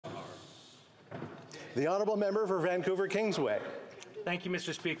The honourable member for Vancouver Kingsway. Thank you,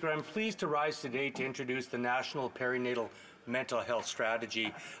 Mr. Speaker. I'm pleased to rise today to introduce the National Perinatal Mental Health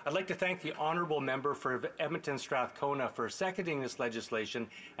Strategy. I'd like to thank the honourable member for Edmonton Strathcona for seconding this legislation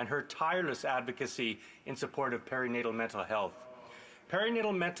and her tireless advocacy in support of perinatal mental health.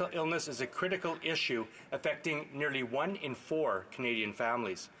 Perinatal mental illness is a critical issue affecting nearly 1 in 4 Canadian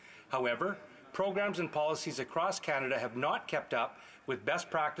families. However, programs and policies across Canada have not kept up with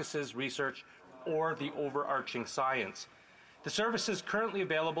best practices, research, or the overarching science. The services currently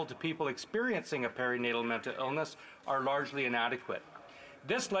available to people experiencing a perinatal mental illness are largely inadequate.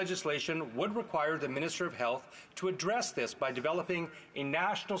 This legislation would require the Minister of Health to address this by developing a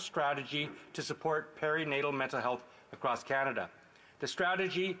national strategy to support perinatal mental health across Canada. The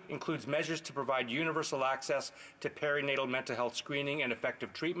strategy includes measures to provide universal access to perinatal mental health screening and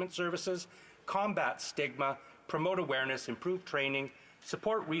effective treatment services, combat stigma, promote awareness, improve training,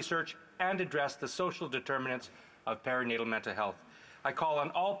 support research, and address the social determinants of perinatal mental health. I call on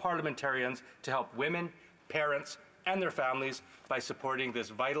all parliamentarians to help women, parents, and their families by supporting this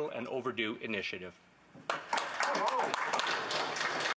vital and overdue initiative.